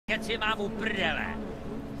ti mám u prdele.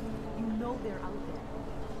 You know they're out there.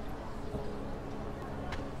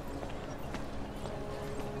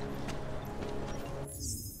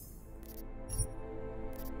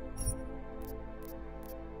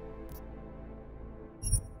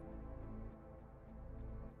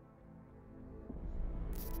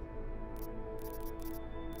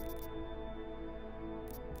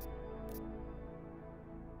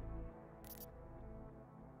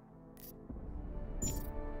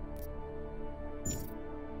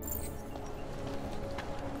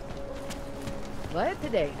 What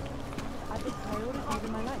today? I've been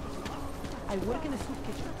prioritizing my life. I work in a soup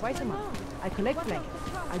kitchen twice a month. I collect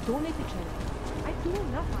blankets. I donate to charity. I do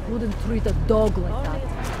nothing. Wouldn't treat a dog like that.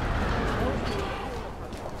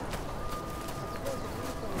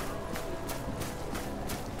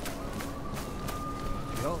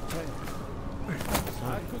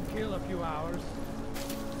 I could kill a few hours.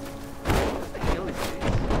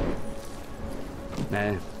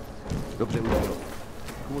 Ne, dobře udělal.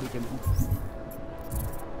 Kvůli těm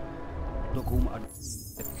útokům a...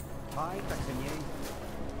 Fajn, tak se měj.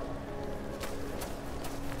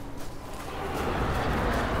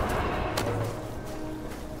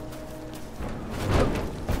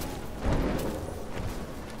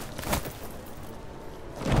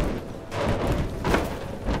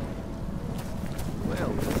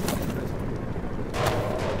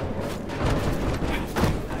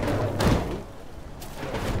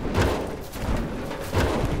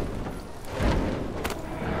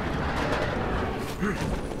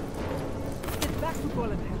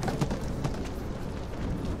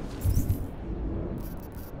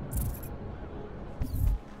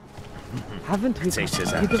 Haven't we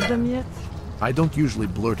got rid of them yet? I don't usually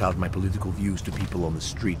blurt out my political views to people on the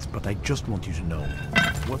streets, but I just want you to know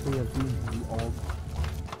what they are doing to you all.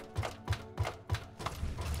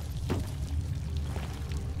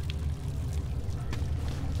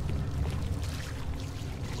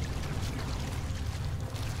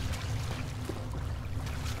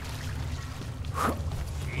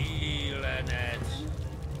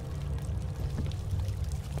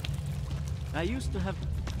 I used to have...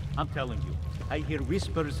 I'm telling you, I hear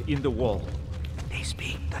whispers in the wall. They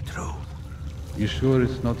speak the truth. You sure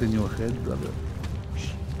it's not in your head, brother? Shh.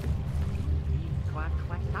 Quack,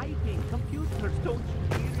 quack, typing. Computers, don't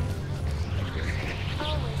you hear?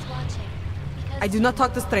 Always watching. I do not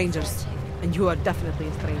talk to strangers, and you are definitely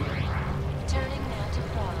a stranger. Turning now to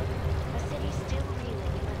Prague, a city still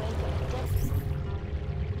reeling in the wake of a death.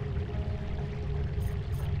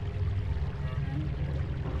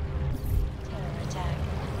 Terror attack.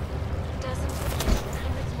 Dozens were killed and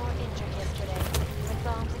hundreds more injured yesterday when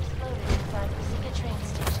bombs exploded inside Rizika train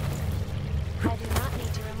station. I do not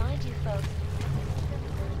need to remind you folks.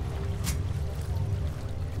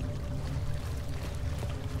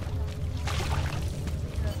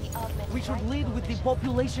 We should lead with the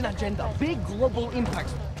population agenda. Big global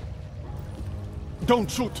impact.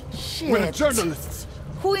 Don't shoot! Shit. We're journalists!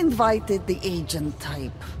 Who invited the agent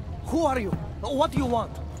type? Who are you? What do you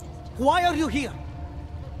want? Why are you here?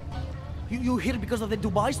 You here because of the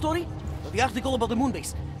Dubai story? The article about the moon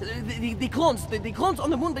base? The clones? The clones on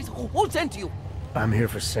the moon base? Who sent you? I'm here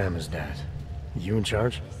for Sam's dad. You in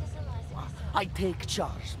charge? I take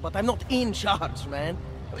charge, but I'm not in charge, man.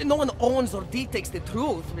 No one owns or dictates the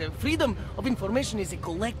truth. Freedom of information is a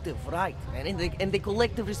collective right, and a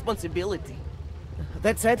collective responsibility.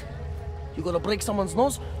 That said, you gonna break someone's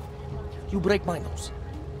nose, you break my nose.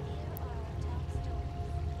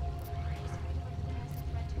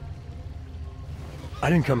 I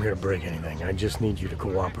didn't come here to break anything. I just need you to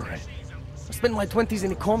cooperate. I spent my 20s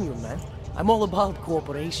in a commune, man. I'm all about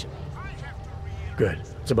cooperation. Good.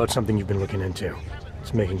 It's about something you've been looking into.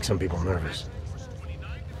 It's making some people nervous.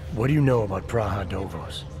 What do you know about Praha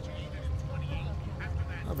Dovos?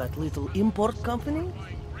 Oh, that little import company?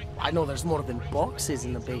 I know there's more than boxes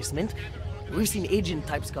in the basement. We've seen agent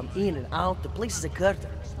types come in and out. The place is a curtain.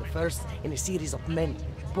 The first in a series of many.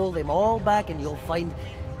 Pull them all back and you'll find...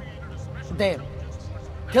 them.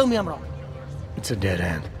 Tell me I'm wrong. It's a dead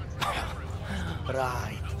end.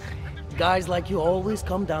 Right. Guys like you always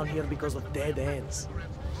come down here because of dead ends.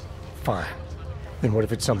 Fine. Then what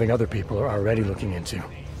if it's something other people are already looking into?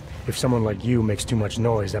 If someone like you makes too much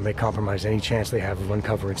noise, that may compromise any chance they have of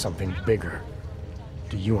uncovering something bigger.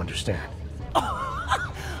 Do you understand?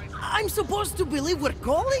 I'm supposed to believe we're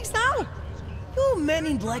colleagues now? You men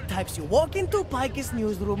in black types, you walk into Pike's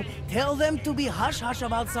newsroom, tell them to be hush-hush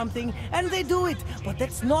about something, and they do it. But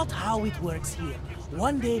that's not how it works here.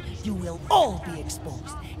 One day, you will all be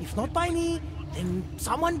exposed. If not by me, then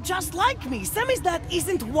someone just like me. Sammy's dad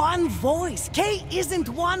isn't one voice. Kay isn't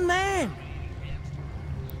one man.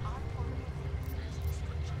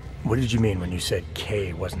 What did you mean when you said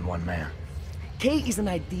K wasn't one man? K is an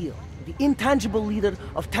ideal, the intangible leader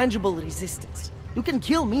of tangible resistance. You can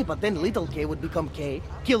kill me, but then little K would become K.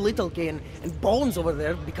 Kill little K and Bones over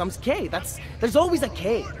there becomes K. There's always a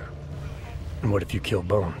K. And what if you kill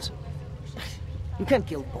Bones? You can't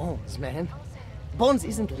kill Bones, man. Bones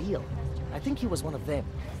isn't real. I think he was one of them.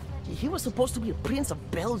 He was supposed to be a prince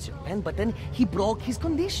of Belgium, man, but then he broke his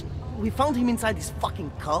condition. We found him inside this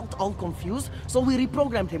fucking cult, all confused, so we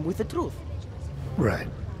reprogrammed him with the truth. Right.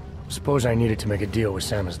 Suppose I needed to make a deal with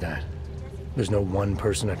Samizdat. There's no one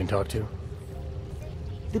person I can talk to?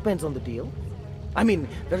 Depends on the deal. I mean,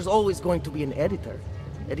 there's always going to be an editor.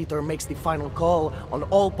 Editor makes the final call on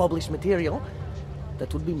all published material.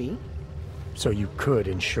 That would be me. So you could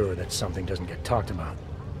ensure that something doesn't get talked about?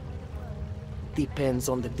 Depends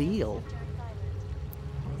on the deal.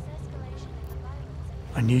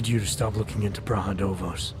 I need you to stop looking into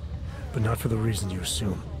Brahadovos, but not for the reason you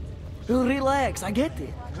assume. Relax, I get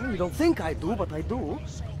it. You don't think I do, but I do.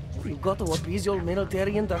 You've got to appease your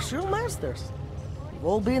military industrial masters. We've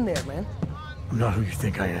all been there, man. I'm not who you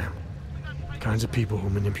think I am. The kinds of people who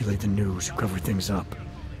manipulate the news, who cover things up.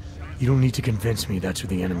 You don't need to convince me that's who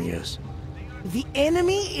the enemy is. The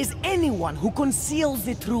enemy is anyone who conceals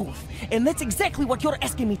the truth. And that's exactly what you're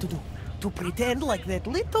asking me to do. To pretend like that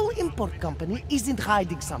little import company isn't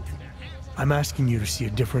hiding something. I'm asking you to see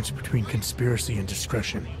a difference between conspiracy and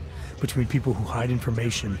discretion. Between people who hide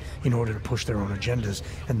information in order to push their own agendas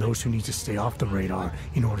and those who need to stay off the radar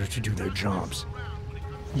in order to do their jobs.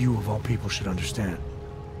 You, of all people, should understand.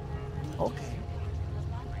 Okay.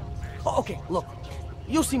 Okay, look.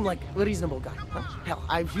 You seem like a reasonable guy. Huh? Hell,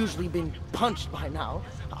 I've usually been punched by now.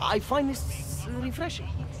 I find this refreshing.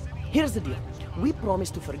 Here's the deal. We promise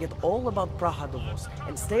to forget all about Brahadovos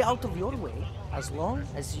and stay out of your way as long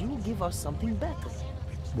as you give us something better.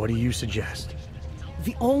 What do you suggest?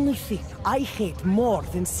 The only thing I hate more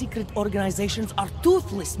than secret organizations are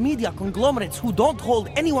toothless media conglomerates who don't hold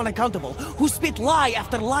anyone accountable, who spit lie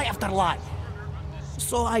after lie after lie.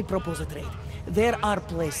 So I propose a trade. There are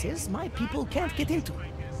places my people can't get into.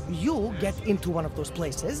 You get into one of those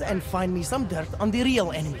places and find me some dirt on the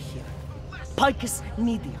real enemy here. Picus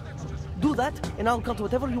Media. Do that, and I'll cut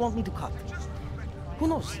whatever you want me to cut. Who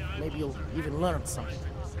knows? Maybe you'll even learn something.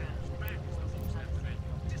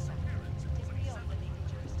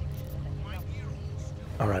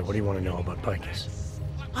 Alright, what do you want to know about Picus?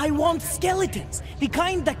 I want skeletons! The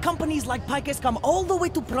kind that companies like Picus come all the way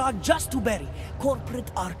to Prague just to bury.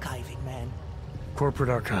 Corporate archiving, man. Corporate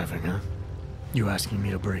archiving, huh? You asking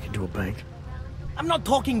me to break into a bank? I'm not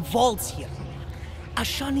talking vaults here.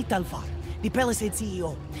 Ashani Talvar, the Palisade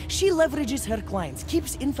CEO. She leverages her clients,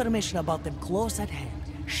 keeps information about them close at hand.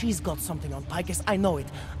 She's got something on Picus, I know it.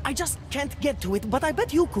 I just can't get to it, but I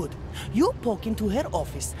bet you could. You poke into her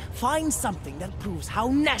office, find something that proves how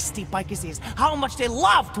nasty Picus is, how much they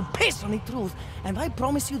love to piss on the truth, and I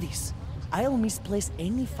promise you this. I'll misplace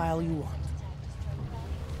any file you want.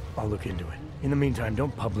 I'll look into it. In the meantime,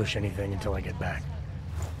 don't publish anything until I get back.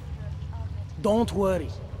 Don't worry.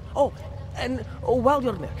 Oh, and while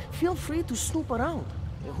you're there, feel free to snoop around.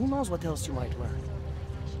 Who knows what else you might learn.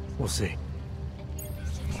 We'll see.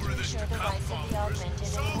 Ensure the rights of the augmented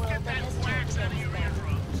in a world that has turned against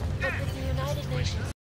them. But with the United Nations